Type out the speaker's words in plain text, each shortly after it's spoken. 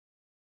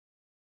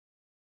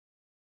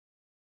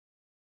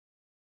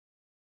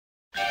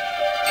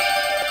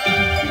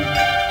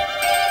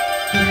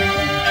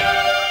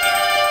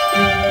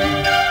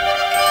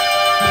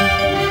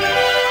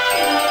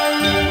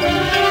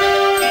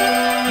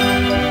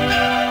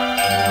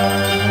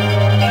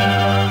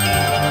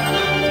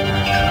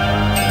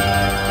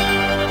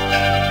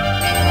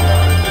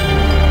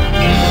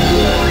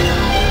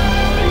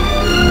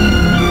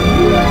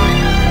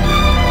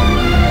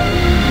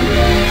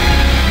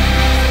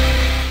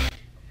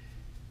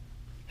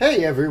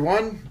Hey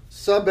everyone,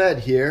 Sub Ed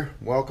here.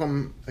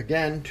 Welcome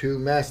again to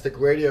Mastic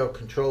Radio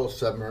Control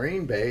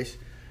Submarine Base,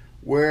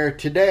 where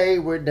today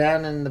we're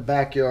down in the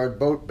backyard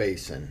boat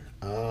basin.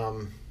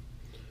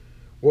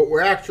 What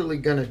we're actually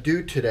going to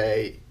do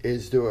today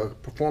is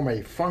perform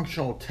a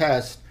functional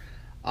test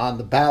on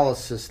the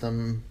ballast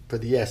system for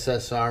the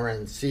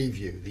SSRN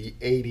SEAVIEW, the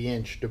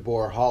 80-inch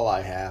DeBoer hull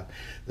I have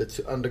that's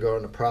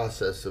undergoing the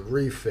process of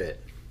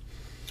refit.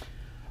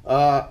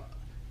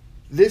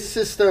 This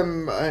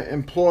system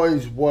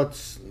employs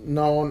what's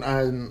known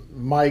on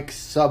Mike's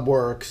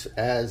Subworks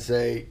as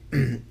a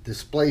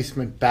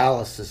displacement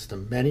ballast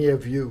system. Many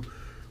of you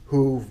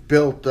who've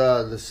built the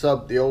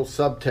old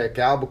Subtech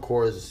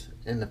albacores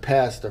in the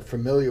past are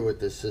familiar with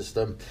this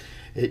system.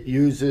 It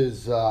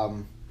uses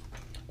a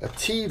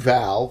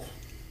T-valve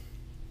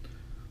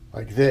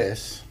like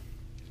this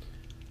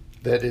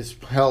that is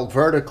held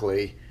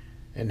vertically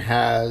and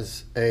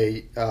has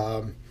a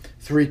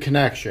three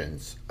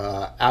connections,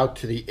 out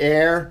to the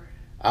air,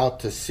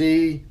 out to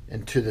sea,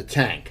 and to the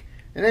tank.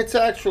 And it's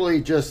actually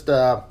just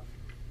a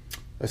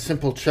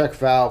simple check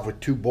valve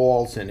with two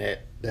balls in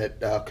it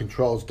that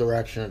controls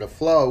direction of the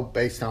flow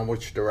based on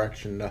which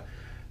direction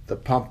the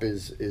pump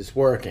is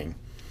working.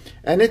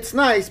 And it's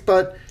nice,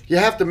 but you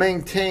have to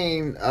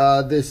maintain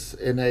this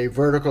in a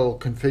vertical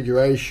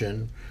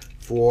configuration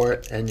for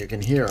it, and you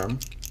can hear them,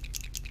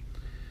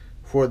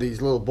 for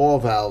these little ball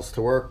valves to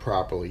work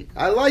properly.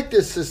 I like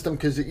this system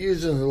because it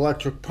uses an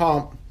electric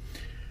pump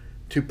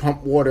to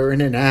pump water in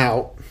and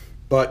out,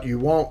 but you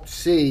won't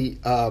see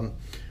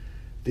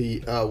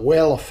the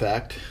whale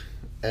effect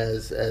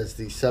as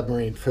the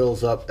submarine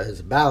fills up, as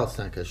a ballast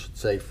tank I should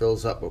say,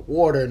 fills up with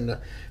water and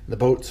the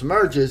boat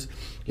submerges.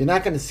 You're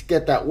not going to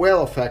get that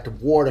whale effect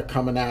of water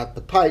coming out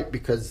the pipe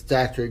because it's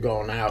actually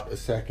going out a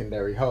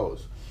secondary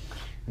hose.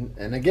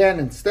 And again,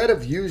 instead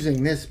of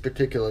using this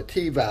particular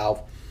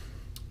T-valve,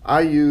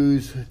 I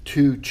use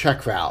two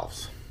check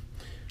valves,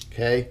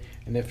 okay?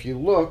 And if you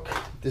look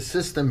at the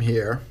system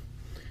here,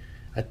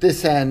 at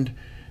this end,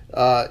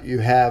 you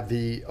have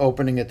the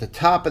opening at the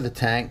top of the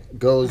tank,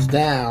 goes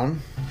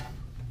down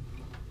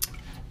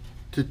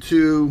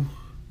to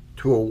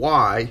a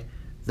Y,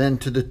 then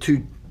to the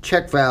two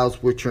check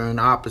valves, which are in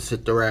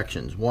opposite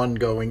directions, one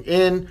going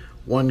in,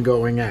 one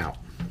going out.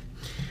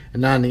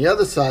 And on the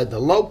other side, the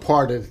low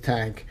part of the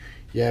tank,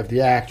 you have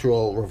the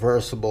actual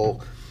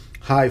reversible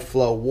high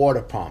flow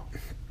water pump.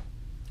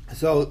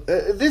 So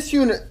this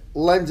unit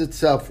lends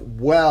itself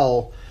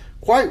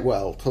quite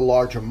well to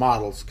larger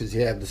models because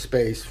you have the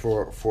space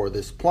for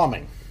this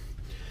plumbing.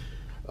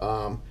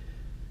 And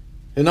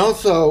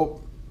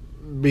also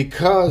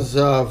because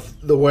of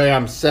the way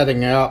I'm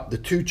setting it up, the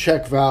two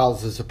check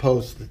valves as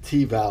opposed to the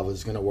T valve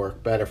is going to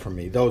work better for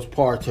me. Those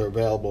parts are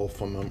available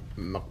from a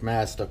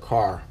McMaster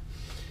car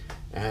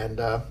and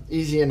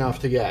easy enough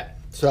to get.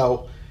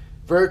 So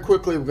very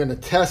quickly, we're going to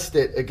test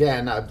it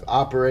again. I've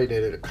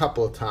operated it a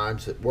couple of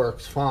times. It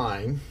works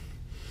fine.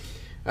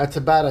 That's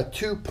about a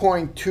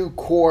 2.2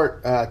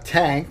 quart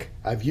tank.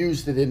 I've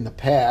used it in the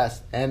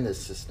past and this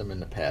system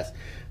in the past.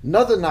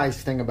 Another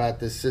nice thing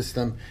about this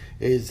system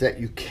is that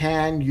you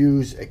can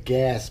use a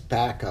gas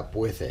backup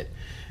with it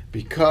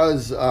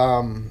because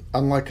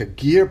unlike a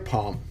gear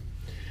pump,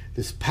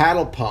 this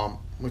paddle pump,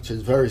 which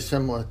is very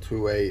similar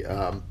to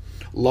a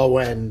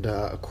low-end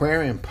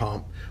aquarium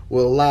pump,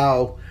 will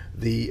allow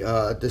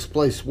the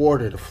displaced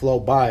water to flow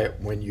by it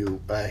when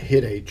you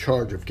hit a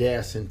charge of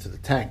gas into the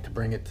tank to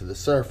bring it to the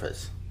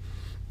surface.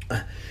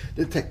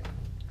 The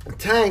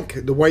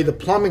tank, the way the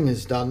plumbing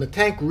is done, the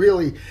tank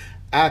really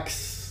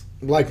acts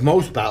like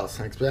most ballast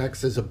tanks, but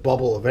acts as a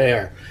bubble of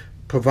air,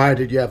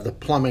 provided you have the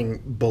plumbing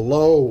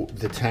below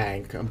the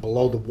tank and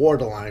below the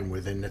water line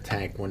within the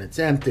tank when it's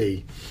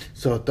empty,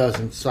 so it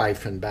doesn't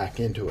siphon back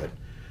into it.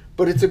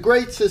 But it's a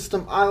great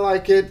system. I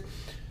like it.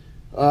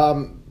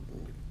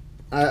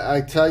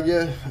 I tell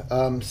you,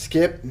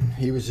 Skip,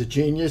 he was a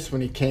genius when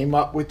he came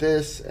up with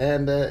this,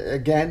 and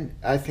again,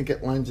 I think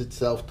it lends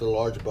itself to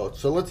large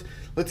boats. So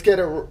let's get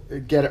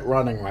it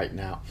running right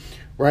now.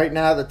 Right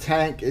now, the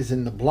tank is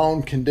in the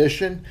blown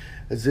condition,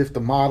 as if the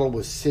model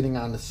was sitting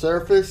on the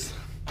surface.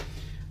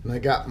 And I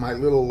got my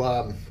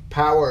little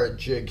power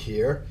jig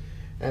here,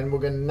 and we're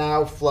going to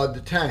now flood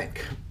the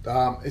tank.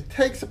 It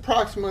takes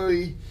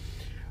approximately,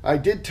 I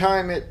did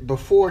time it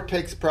before, it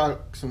takes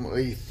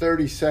approximately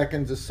 30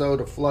 seconds or so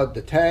to flood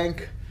the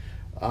tank.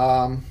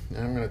 And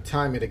I'm going to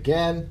time it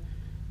again,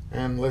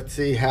 and let's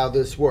see how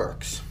this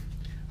works.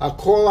 I'll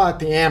call out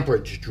the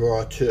amperage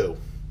draw too.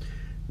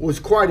 It was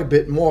quite a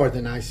bit more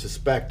than I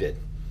suspected,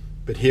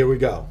 but here we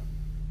go.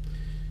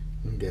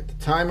 Get the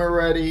timer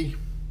ready,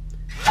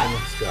 and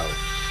let's go.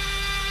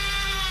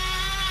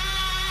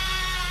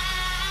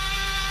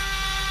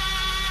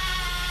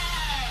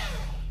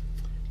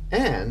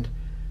 And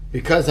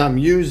because I'm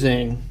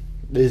using,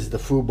 this is the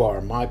foo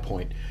bar, my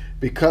point,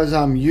 because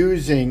I'm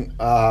using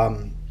a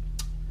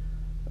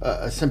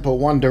simple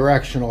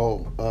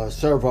one-directional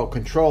servo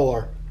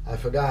controller, I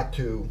forgot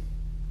to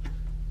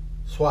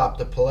swap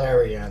the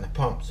polarity on the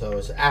pump, so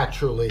it's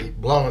actually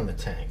blowing the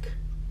tank.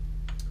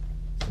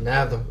 So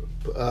now the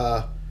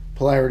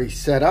polarity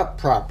set up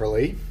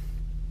properly,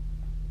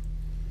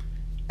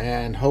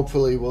 and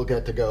hopefully we'll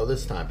get to go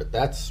this time. But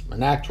that's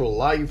an actual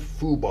live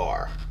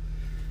foobar.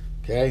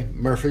 Okay,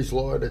 Murphy's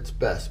Law at its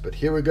best. But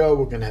here we go.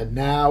 We're going to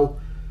now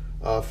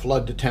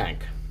flood the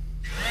tank.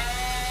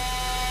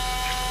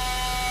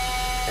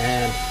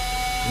 And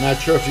I'm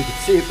not sure if you can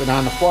see it, but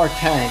on the far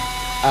tank,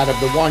 out of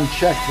the one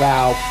check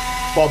valve,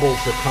 bubbles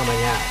are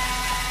coming out.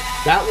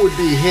 That would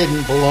be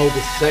hidden below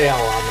the sail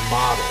on the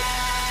model.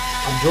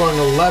 I'm drawing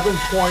 11.5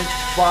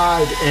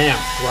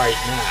 amps right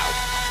now.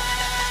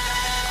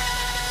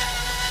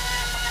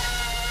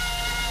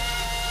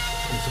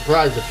 I'm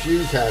surprised the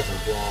fuse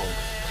hasn't blown.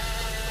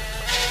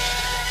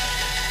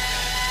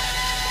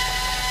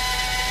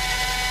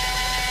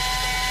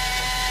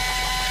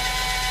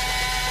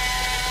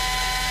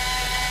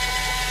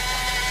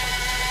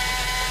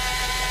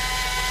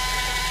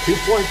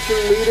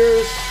 .2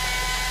 liters.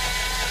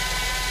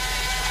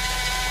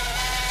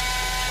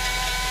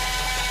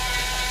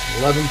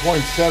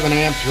 .7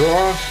 amp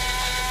draw.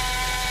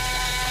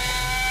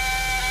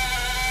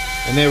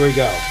 And there we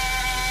go.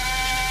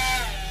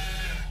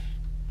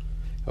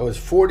 That was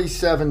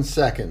 47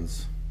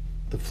 seconds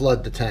to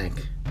flood the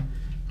tank.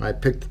 I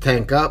picked the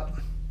tank up.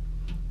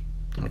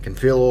 I can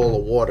feel all the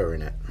water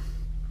in it.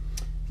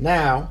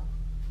 Now,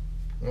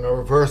 I'm going to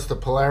reverse the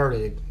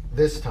polarity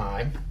this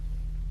time.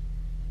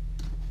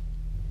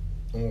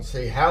 And we'll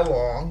see how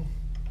long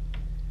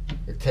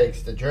it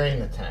takes to drain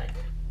the tank.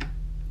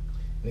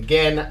 And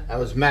again, I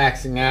was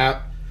maxing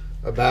out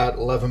about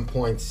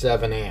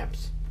 11.7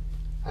 amps.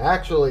 I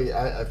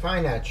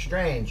find that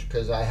strange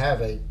because I have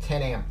a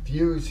 10 amp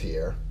fuse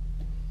here.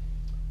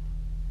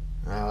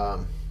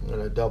 I'm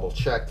going to double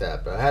check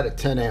that, but I had a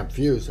 10 amp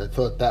fuse. I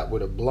thought that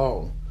would have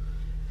blown.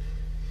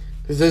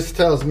 Because this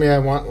tells me I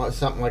want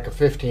something like a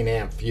 15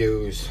 amp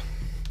fuse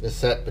to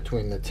set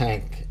between the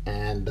tank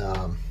and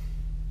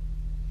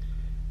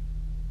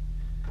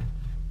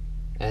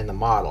the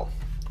model.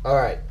 All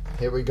right,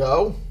 here we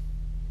go.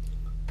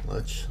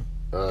 Let's.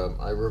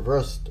 I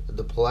reversed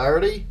the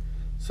polarity,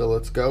 so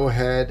let's go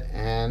ahead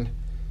and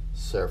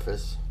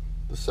surface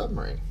the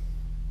submarine.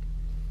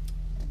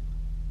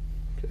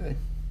 Okay,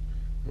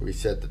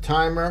 reset the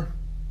timer.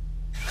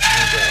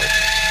 And go.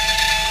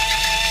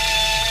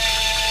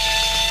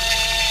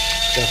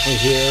 Definitely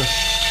hear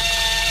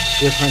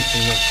difference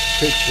in the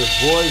pitch of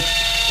voice.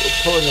 We're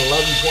pulling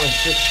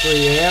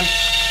 11.63 amps.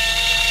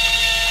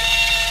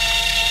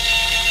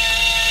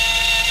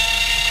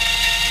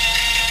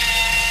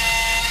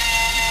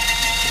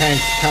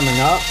 Tank's coming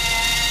up,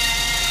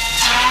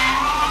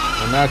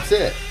 and that's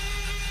it.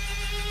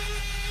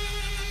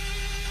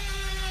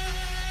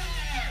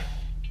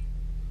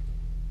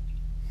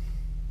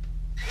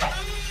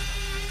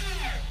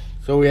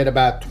 So we had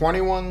about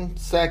 21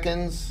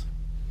 seconds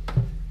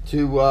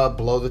to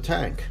blow the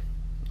tank.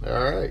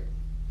 All right.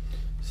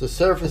 So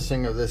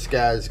surfacing of this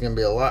guy is going to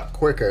be a lot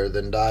quicker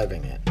than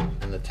diving it,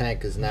 and the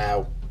tank is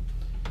now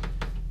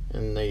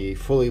in the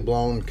fully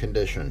blown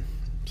condition.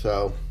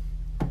 So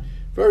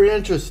very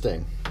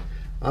interesting.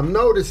 I'm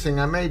noticing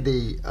I made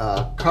the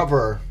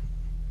cover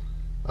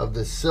of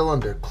the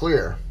cylinder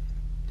clear,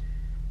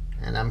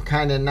 and I'm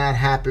kind of not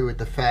happy with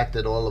the fact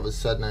that all of a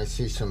sudden I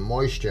see some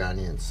moisture on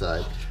the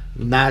inside.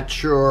 Not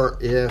sure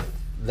if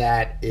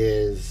that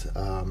is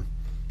a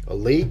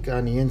leak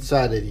on the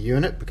inside of the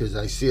unit, because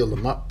I sealed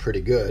them up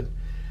pretty good.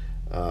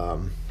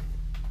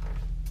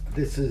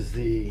 This is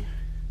the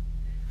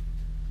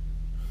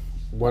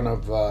one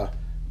of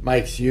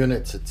Mike's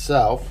units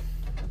itself.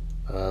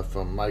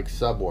 From Mike's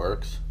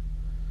Subworks,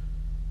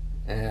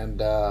 and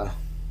as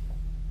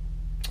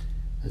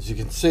you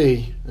can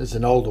see, this is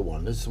an older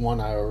one. This is the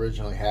one I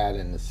originally had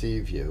in the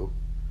SeaView,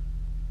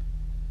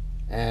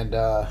 and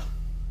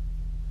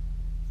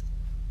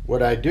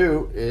what I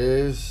do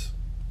is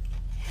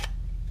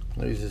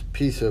I use this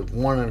piece of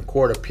 1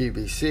 1/4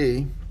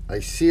 PVC. I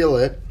seal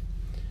it.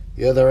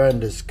 The other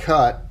end is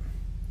cut,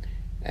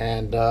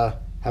 and have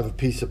a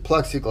piece of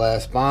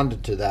plexiglass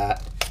bonded to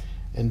that,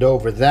 and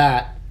over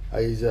that I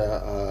use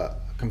a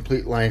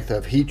complete length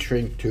of heat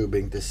shrink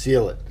tubing to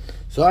seal it.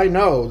 So I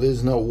know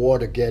there's no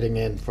water getting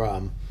in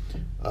from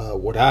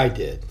what I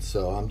did.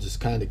 So I'm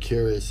just kind of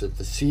curious if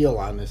the seal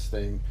on this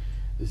thing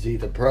is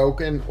either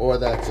broken or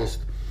that's just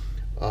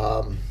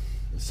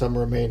some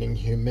remaining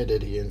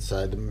humidity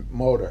inside the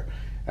motor.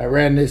 I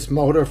ran this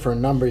motor for a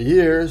number of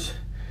years,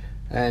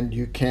 and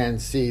you can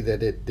see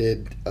that it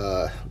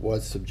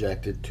was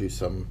subjected to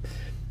some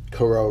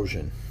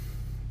corrosion.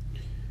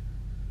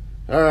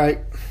 All right.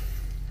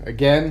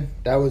 Again,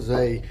 that was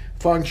a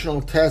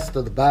functional test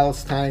of the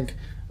ballast tank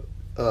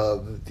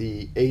of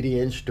the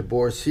 80-inch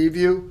DeBoer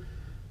SeaView.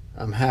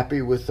 I'm happy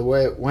with the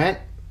way it went,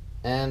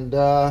 and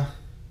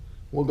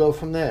we'll go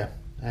from there.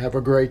 Have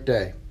a great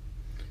day.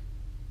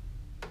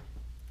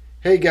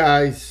 Hey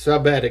guys,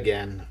 Sub Ed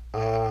again.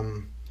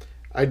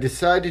 I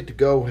decided to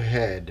go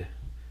ahead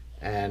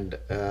and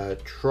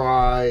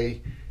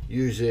try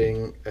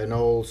using an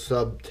old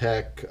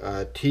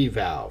Subtech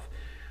T-valve.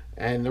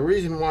 And the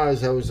reason why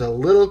is I was a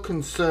little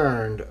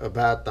concerned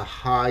about the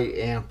high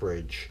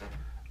amperage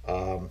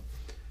 10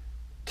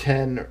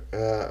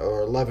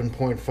 or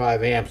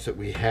 11.5 amps that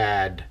we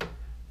had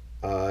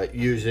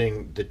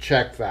using the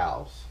check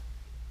valves.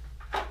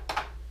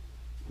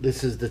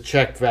 This is the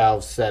check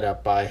valve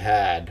setup I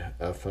had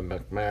for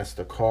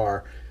McMaster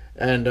car,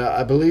 and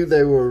I believe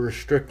they were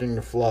restricting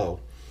the flow.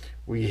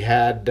 We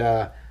had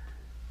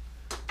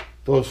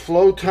those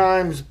flow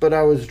times, but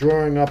I was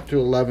drawing up to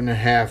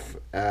 11.5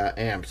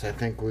 amps. I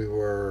think we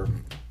were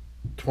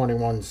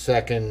 21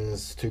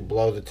 seconds to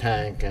blow the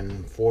tank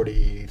and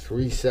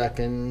 43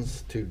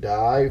 seconds to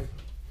dive.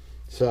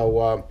 So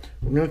I'm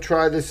going to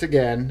try this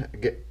again,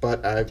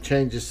 but I've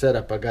changed the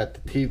setup. I got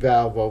the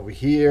T-valve over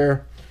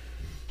here.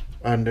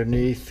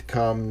 Underneath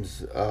comes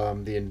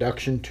the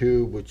induction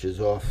tube, which is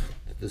off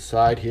to the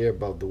side here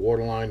above the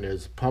waterline.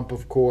 There's a pump,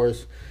 of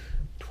course,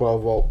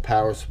 12-volt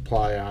power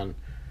supply on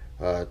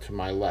to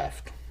my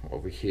left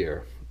over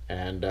here.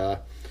 And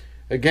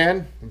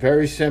again,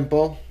 very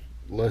simple.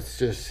 Let's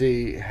just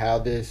see how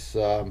this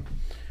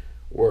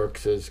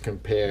works as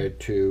compared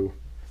to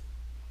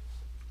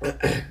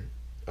the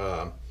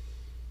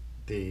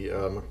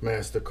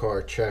McMaster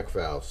car check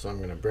valve. So I'm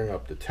going to bring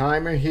up the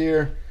timer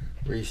here,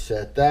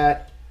 reset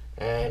that,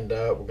 and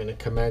we're going to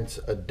commence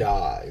a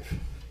dive.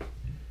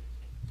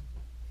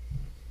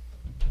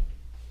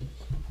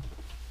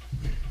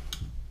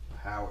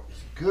 Power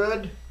is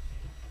good.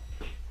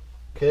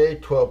 Okay,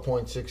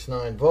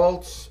 12.69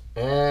 volts,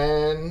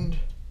 and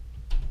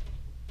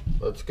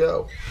let's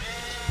go.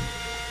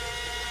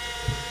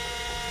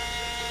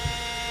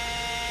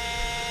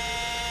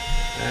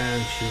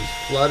 And she's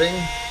flooding.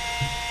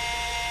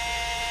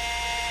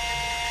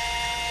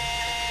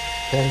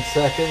 10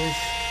 seconds.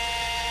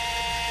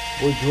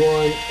 We're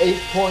drawing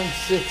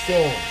 8.6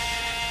 amps.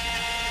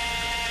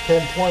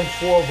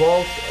 10.4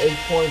 volts,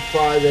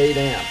 8.58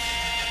 amps.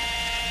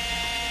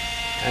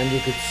 And you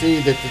can see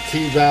that the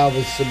T-valve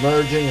is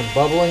submerging and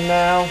bubbling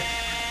now.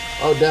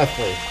 Oh,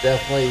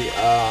 definitely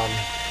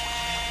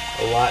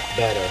a lot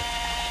better.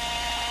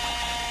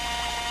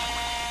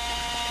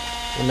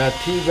 When that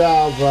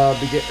T-valve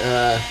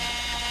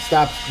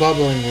stops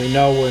bubbling, we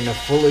know we're in a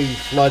fully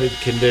flooded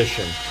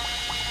condition.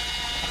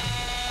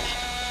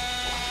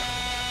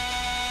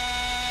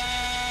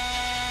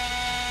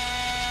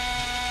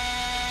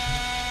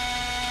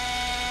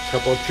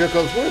 Couple of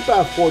trickles. We're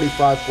about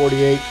 45,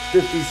 48,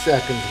 50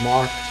 seconds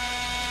mark.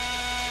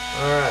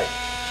 All right.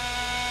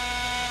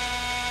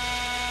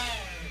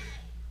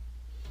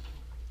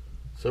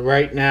 So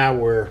right now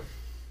you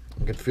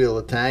can feel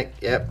the tank.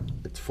 Yep,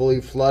 it's fully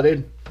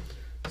flooded.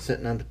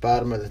 Sitting on the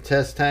bottom of the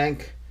test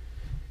tank.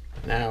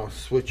 Now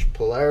switch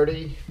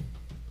polarity.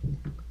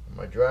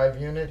 My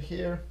drive unit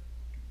here,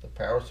 the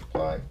power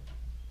supply.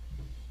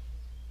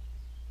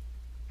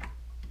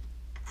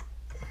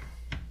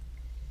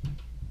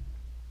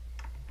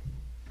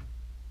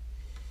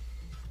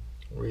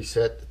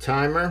 Reset the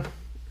timer.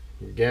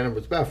 Again, it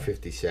was about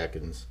 50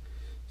 seconds.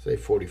 Say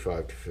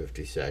 45 to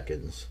 50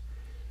 seconds.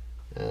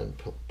 And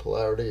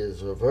polarity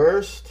is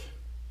reversed.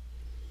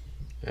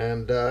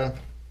 And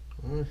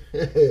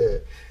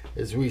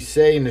as we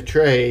say in the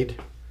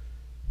trade,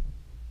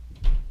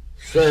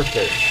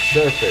 surface,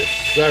 surface,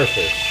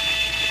 surface.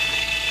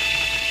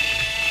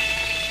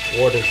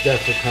 Water's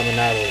definitely coming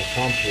out of the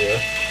pump here.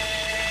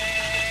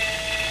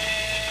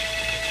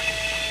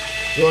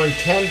 Doing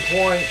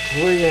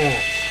 10.3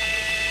 amps.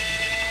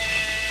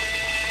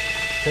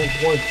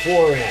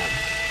 10.4 amps.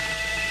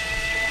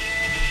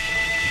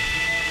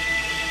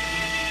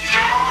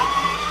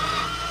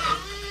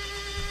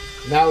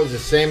 That was the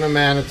same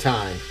amount of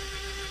time.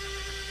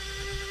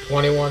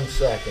 21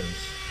 seconds.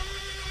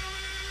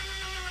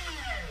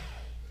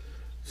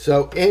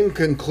 So in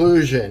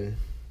conclusion,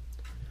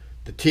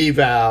 the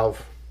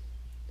T-valve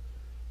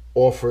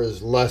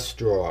offers less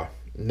draw.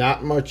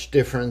 Not much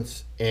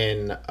difference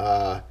in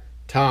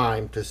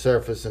time to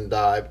surface and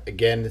dive.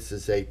 Again, this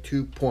is a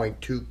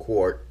 2.2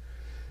 quart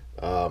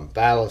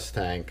ballast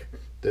tank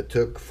that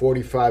took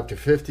 45 to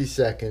 50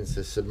 seconds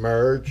to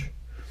submerge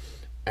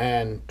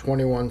and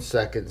 21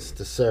 seconds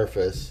to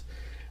surface.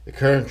 The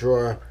current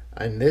draw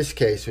in this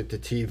case with the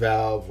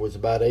T-valve was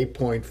about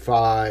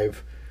 8.5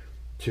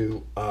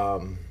 to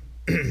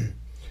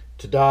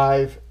to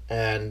dive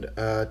and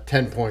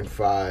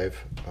 10.5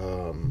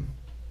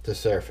 to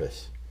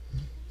surface.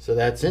 So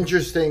that's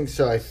interesting.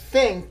 So I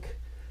think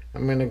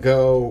I'm going to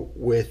go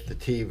with the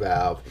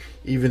T-valve,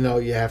 even though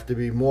you have to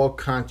be more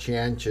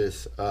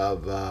conscientious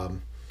of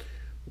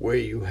where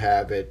you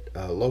have it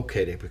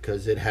located,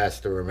 because it has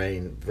to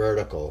remain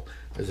vertical,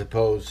 as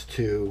opposed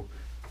to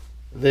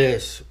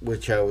this,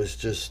 which I was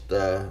just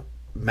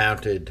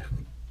mounted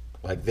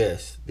like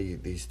this.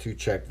 These two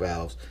check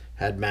valves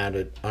had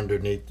mounted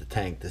underneath the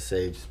tank to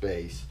save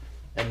space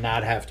and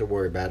not have to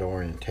worry about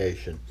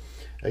orientation.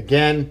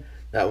 Again,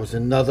 that was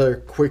another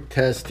quick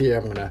test here.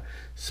 I'm going to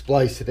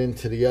splice it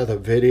into the other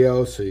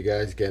video so you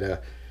guys get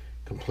a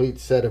complete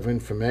set of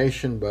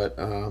information, but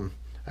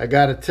I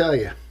got to tell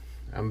you,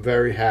 I'm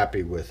very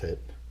happy with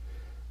it.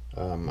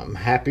 I'm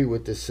happy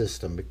with the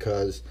system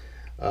because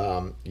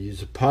you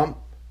use a pump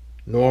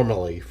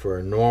normally for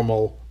a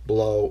normal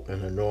blow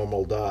and a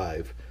normal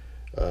dive.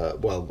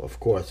 Well, of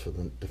course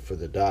for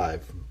the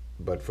dive,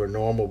 but for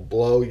normal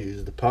blow,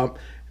 use the pump.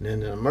 And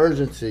in an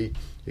emergency,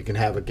 you can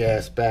have a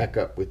gas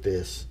backup with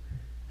this,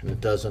 and it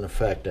doesn't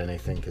affect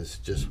anything because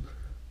it just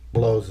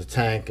blows the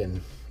tank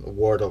and the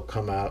water will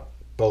come out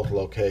both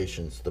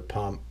locations, the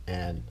pump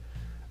and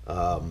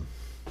the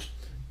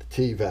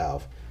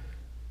T-valve.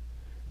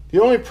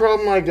 The only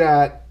problem I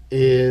got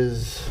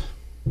is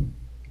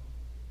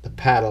the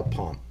paddle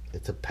pump.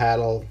 It's a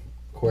paddle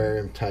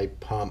aquarium type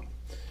pump.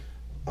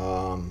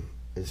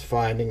 Is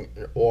finding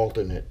an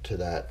alternate to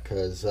that,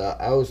 because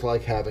I always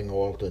like having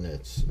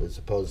alternates as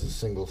opposed to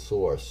single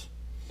source.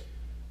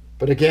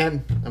 But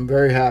again, I'm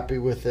very happy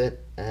with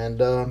it,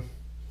 and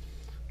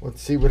let's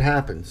see what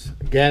happens.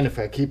 Again, if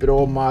I keep it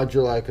all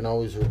modular, I can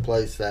always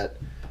replace that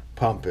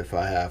pump if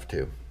I have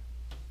to.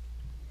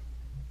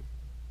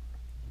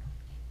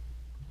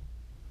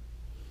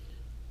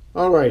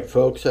 Alright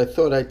folks, I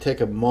thought I'd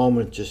take a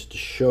moment just to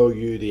show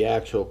you the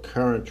actual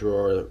current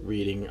draw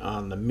reading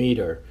on the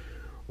meter.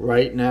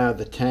 Right now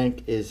the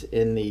tank is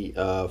in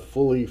the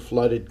fully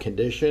flooded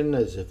condition,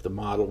 as if the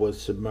model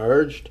was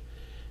submerged,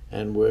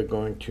 and we're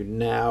going to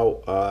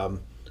now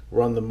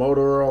run the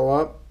motor oil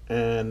up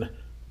and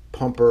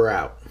pump her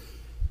out.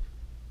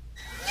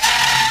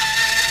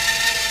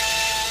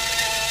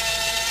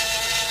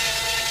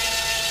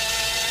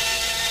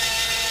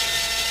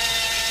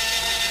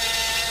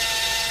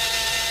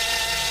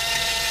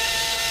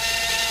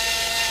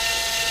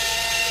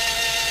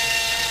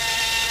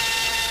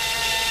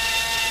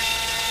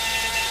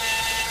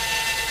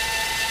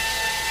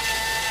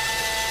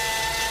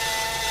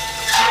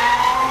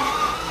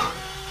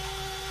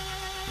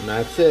 And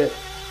that's it.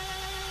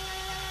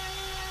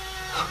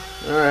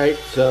 Alright,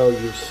 so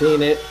you've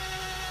seen it.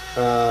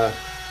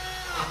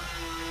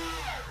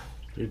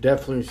 You've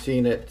definitely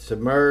seen it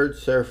submerge,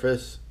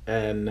 surface,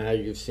 and now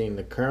you've seen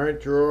the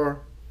current draw.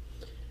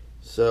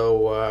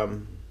 So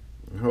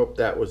I hope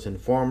that was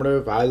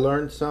informative. I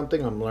learned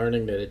something. I'm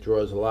learning that it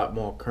draws a lot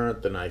more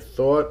current than I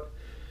thought.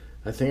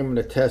 I think I'm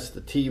going to test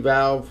the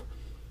T-valve.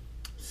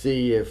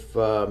 See if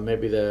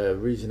maybe the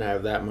reason I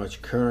have that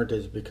much current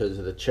is because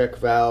of the check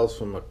valves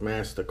from the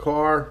master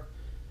car,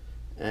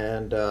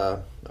 and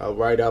I'll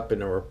write up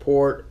in a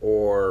report,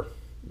 or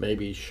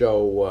maybe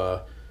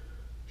show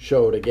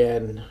it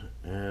again,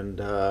 and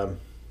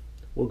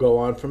we'll go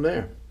on from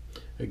there.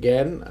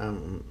 Again,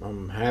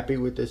 I'm happy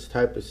with this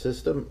type of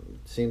system.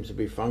 It seems to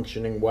be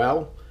functioning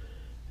well,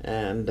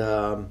 and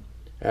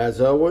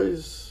as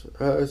always,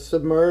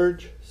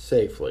 submerge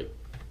safely.